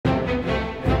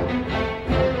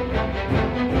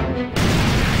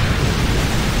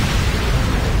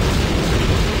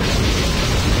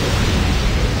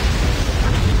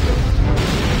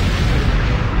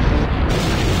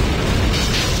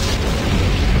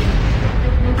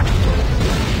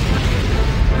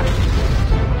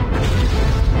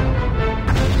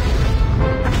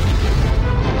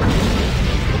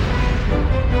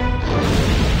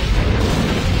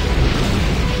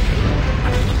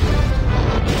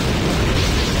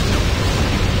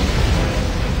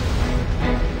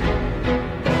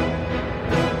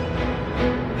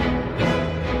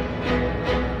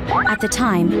At the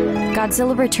time,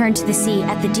 Godzilla returned to the sea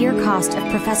at the dear cost of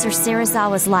Professor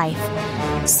Serizawa's life.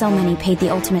 So many paid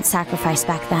the ultimate sacrifice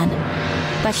back then.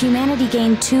 But humanity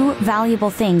gained two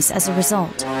valuable things as a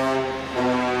result.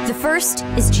 The first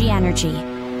is G-energy.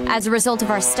 As a result of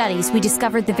our studies, we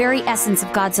discovered the very essence of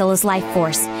Godzilla's life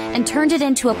force and turned it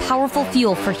into a powerful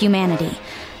fuel for humanity.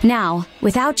 Now,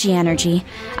 without G-energy,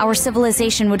 our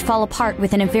civilization would fall apart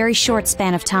within a very short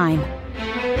span of time.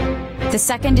 The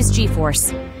second is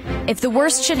G-force. If the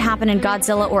worst should happen and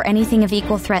Godzilla or anything of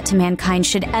equal threat to mankind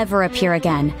should ever appear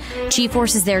again,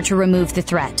 G-force is there to remove the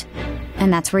threat.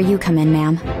 And that's where you come in,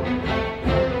 ma'am.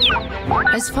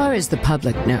 As far as the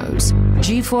public knows,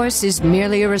 G-force is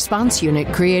merely a response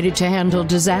unit created to handle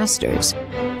disasters.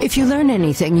 If you learn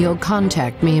anything, you'll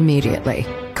contact me immediately,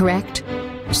 correct?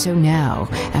 So now,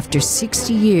 after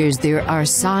 60 years, there are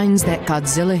signs that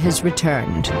Godzilla has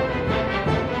returned.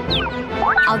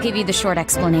 I'll give you the short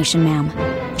explanation, ma'am.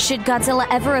 Should Godzilla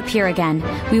ever appear again,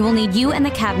 we will need you and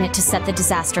the cabinet to set the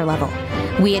disaster level.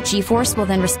 We at G-force will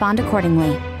then respond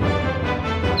accordingly.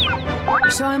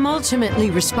 So I'm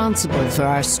ultimately responsible for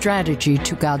our strategy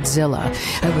to Godzilla.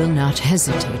 I will not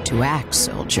hesitate to act,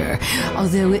 soldier,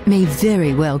 although it may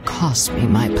very well cost me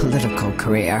my political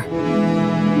career.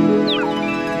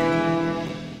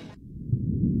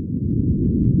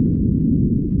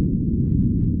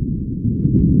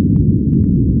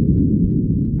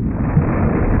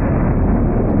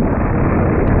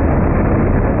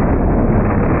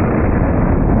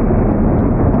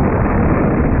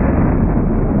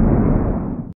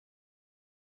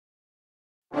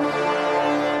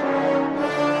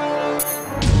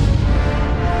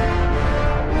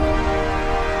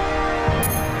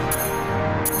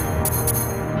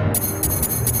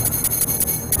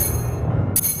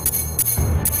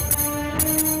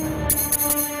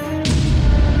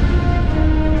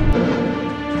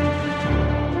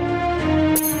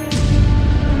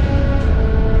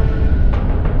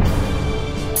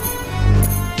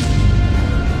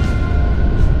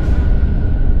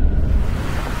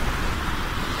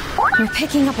 We're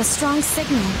picking up a strong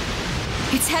signal.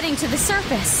 It's heading to the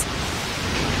surface.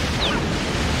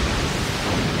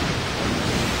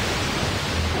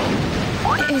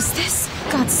 Is this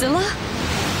Godzilla?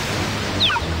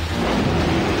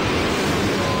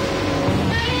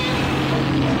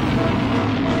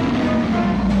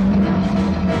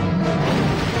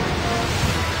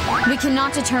 We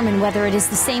cannot determine whether it is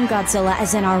the same Godzilla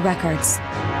as in our records.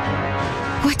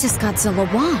 What does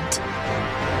Godzilla want?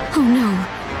 Oh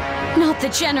no. Not the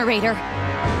generator!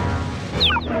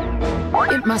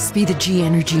 It must be the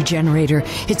G-energy generator.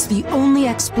 It's the only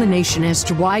explanation as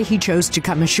to why he chose to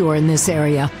come ashore in this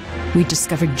area. We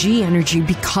discovered G-energy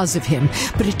because of him,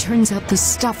 but it turns out the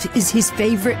stuff is his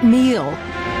favorite meal.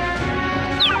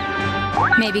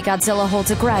 Maybe Godzilla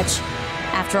holds a grudge.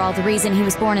 After all, the reason he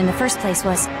was born in the first place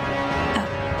was...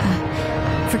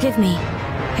 forgive me.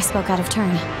 I spoke out of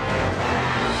turn.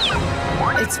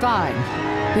 It's fine.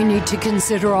 We need to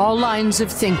consider all lines of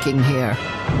thinking here.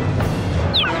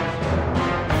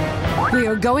 We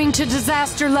are going to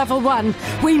disaster level 1.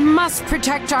 We must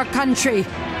protect our country.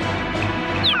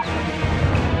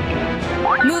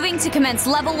 Moving to commence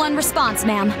level 1 response,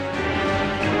 ma'am.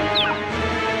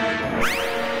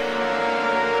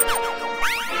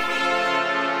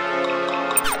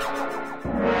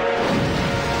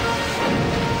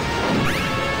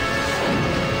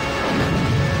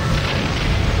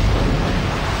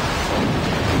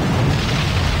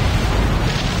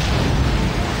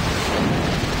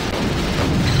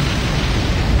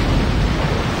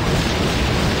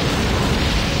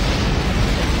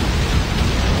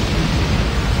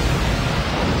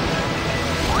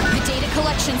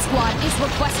 Squad is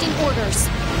requesting orders.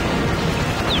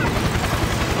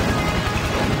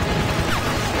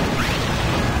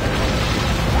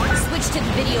 Switch to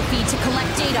the video feed to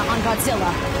collect data on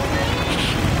Godzilla.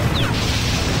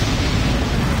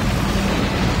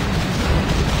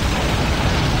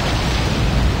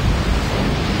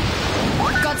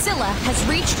 Godzilla has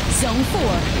reached Zone 4.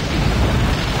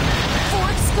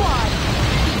 Forward Squad,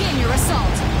 begin your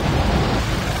assault.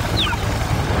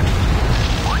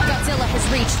 Godzilla has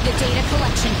reached the data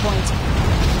collection point.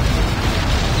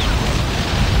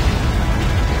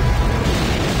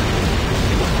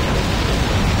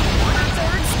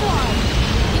 Third Squad,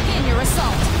 begin your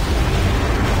assault.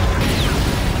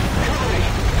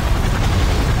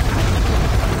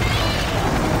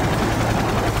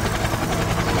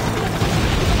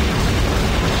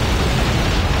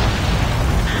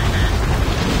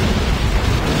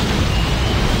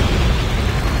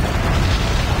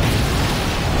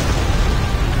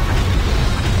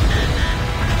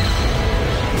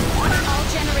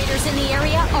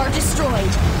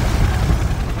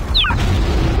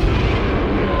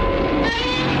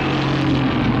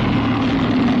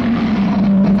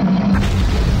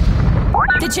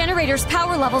 generator's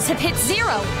power levels have hit 0.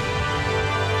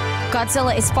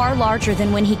 Godzilla is far larger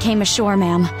than when he came ashore,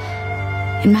 ma'am.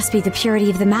 It must be the purity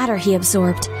of the matter he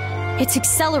absorbed. It's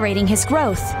accelerating his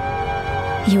growth.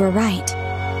 You were right.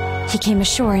 He came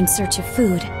ashore in search of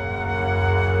food.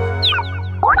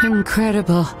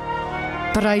 Incredible.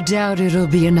 But I doubt it'll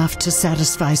be enough to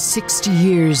satisfy 60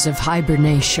 years of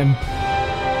hibernation.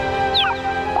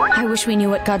 I wish we knew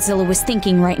what Godzilla was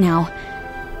thinking right now.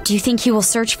 Do you think he will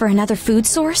search for another food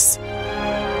source?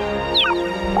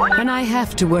 And I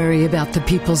have to worry about the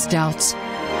people's doubts.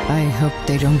 I hope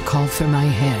they don't call for my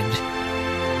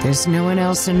head. There's no one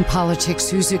else in politics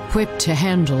who's equipped to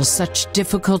handle such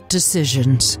difficult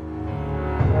decisions.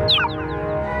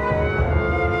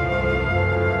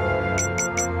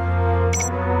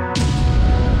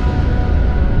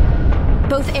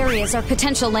 Both areas are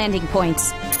potential landing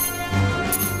points.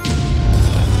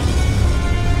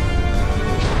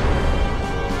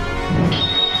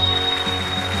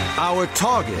 Our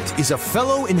target is a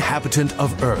fellow inhabitant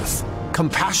of Earth.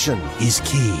 Compassion is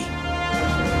key.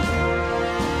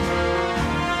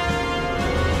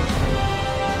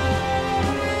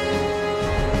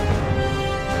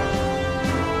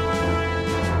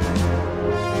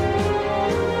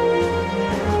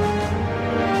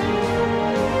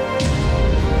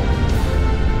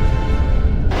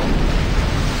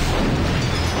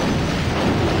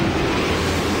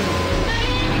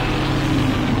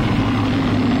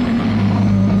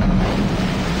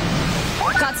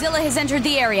 Godzilla has entered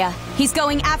the area. He's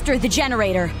going after the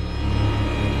generator.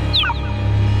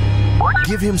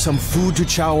 Give him some food to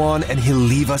chow on and he'll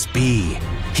leave us be.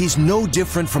 He's no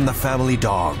different from the family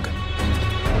dog.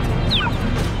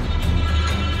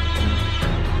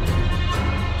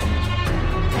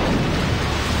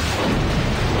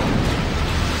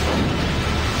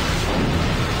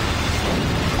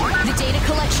 The data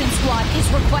collection squad is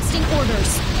requesting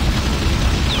orders.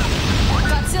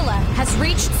 Godzilla has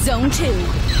reached Zone 2.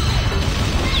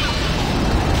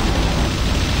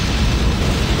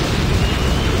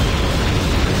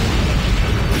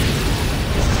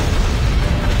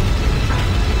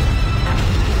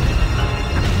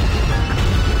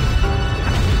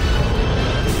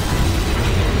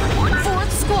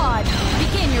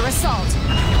 Assault.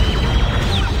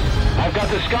 I've got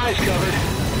the skies covered.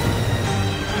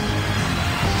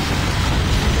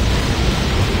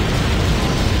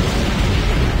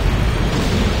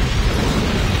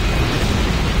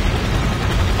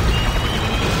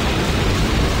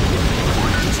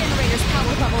 The generator's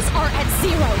power levels are at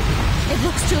 0. It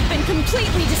looks to have been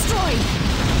completely destroyed.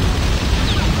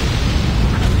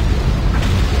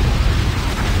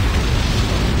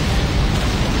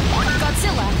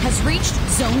 Godzilla has reached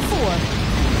Zone 4.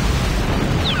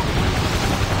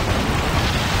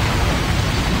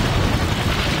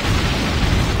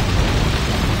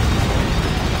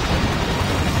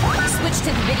 Switch to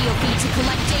the video feed to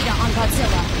collect data on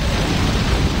Godzilla.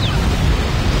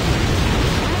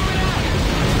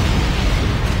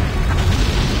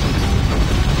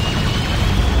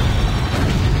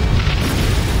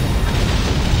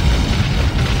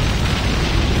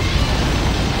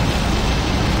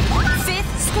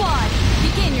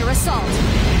 Begin your assault.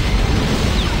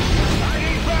 I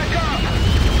need backup.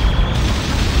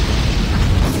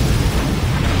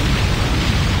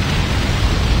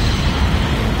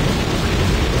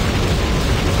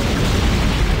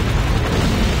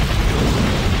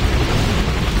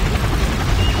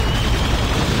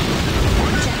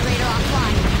 Generator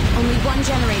offline. Only one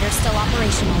generator still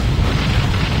operational.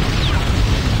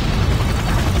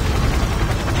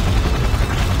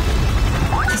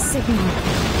 The signal.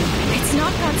 It's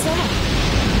not Godzilla.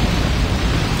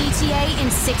 ETA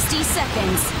in 60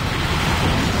 seconds.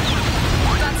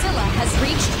 Godzilla has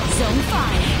reached Zone 5.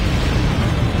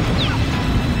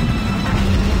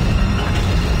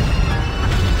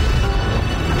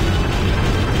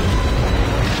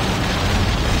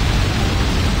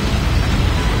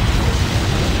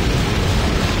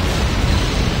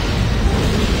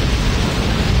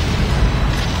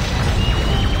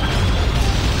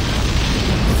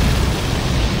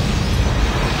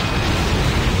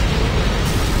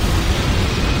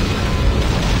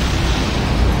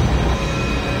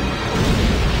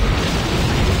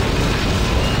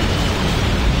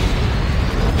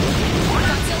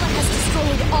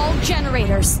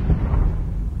 Generators.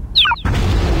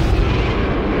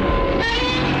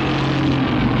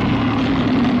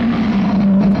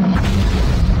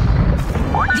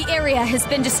 The area has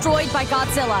been destroyed by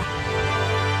Godzilla.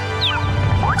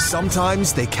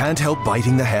 Sometimes they can't help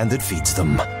biting the hand that feeds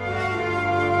them.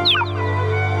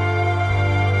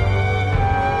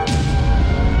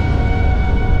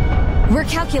 We're We're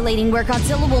calculating where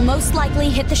Godzilla will most likely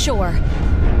hit the shore.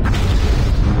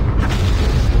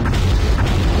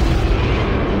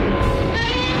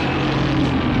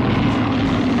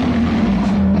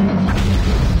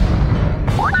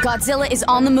 Godzilla is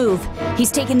on the move.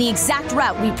 He's taken the exact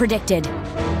route we predicted.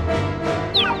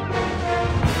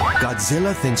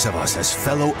 Godzilla thinks of us as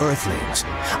fellow Earthlings.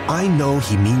 I know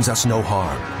he means us no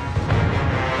harm.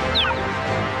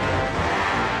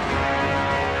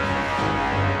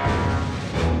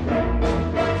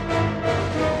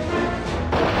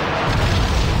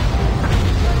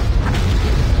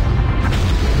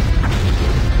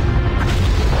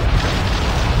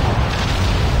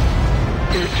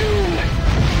 You're doomed.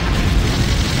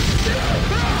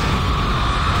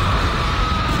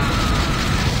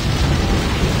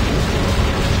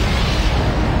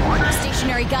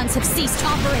 Stationary guns have ceased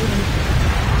operating.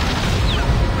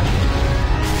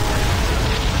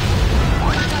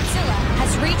 Godzilla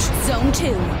has reached Zone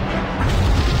 2.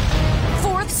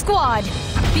 4th Squad,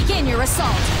 begin your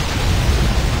assault.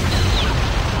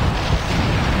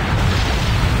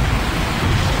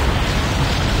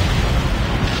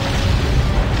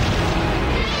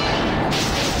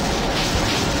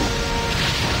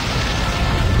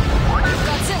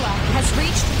 Godzilla has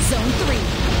reached Zone 3.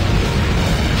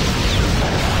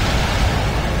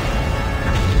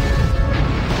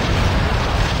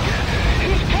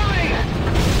 He's coming!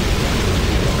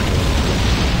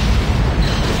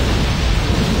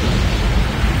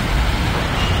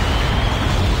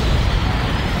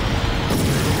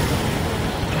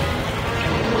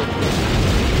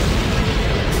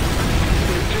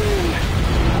 You're doomed.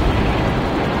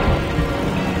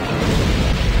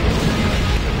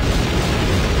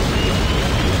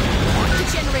 The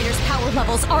generator's power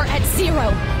levels are at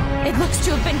 0. It looks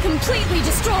to have been completely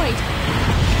destroyed.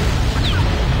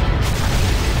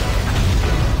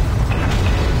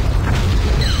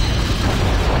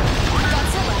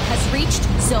 Godzilla has reached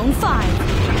Zone 5.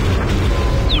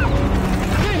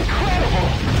 Incredible!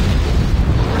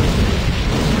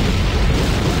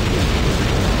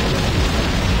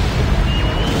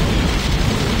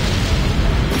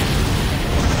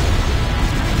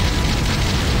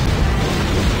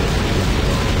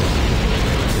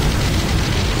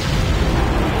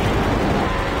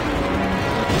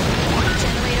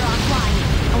 Generator offline.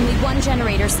 Only one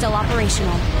generator still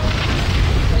operational.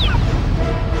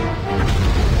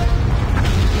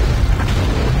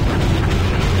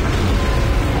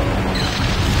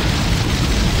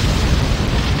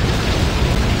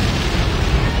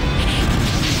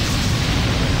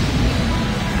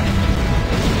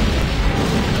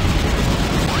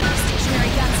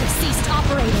 Stationary guns have ceased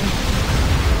operating.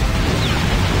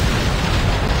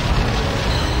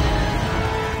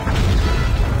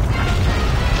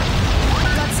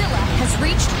 Godzilla has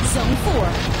reached Zone 4.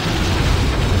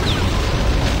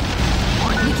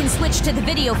 We can switch to the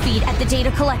video feed at the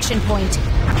data collection point.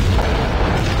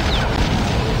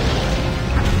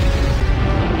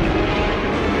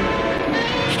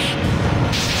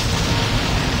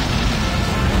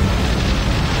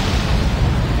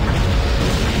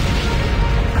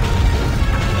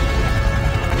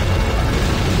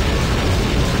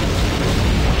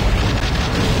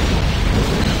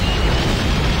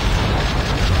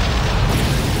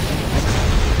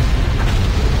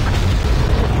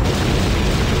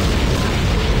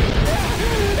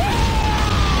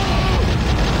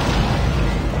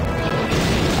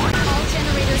 All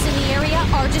generators in the area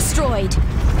are destroyed.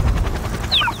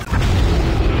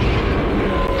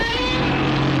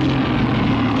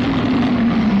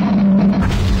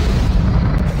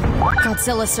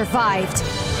 Godzilla survived.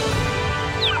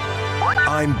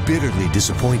 I'm bitterly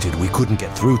disappointed we couldn't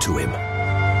get through to him.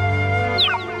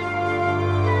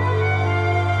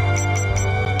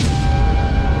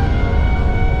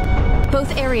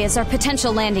 Both areas are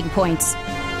potential landing points.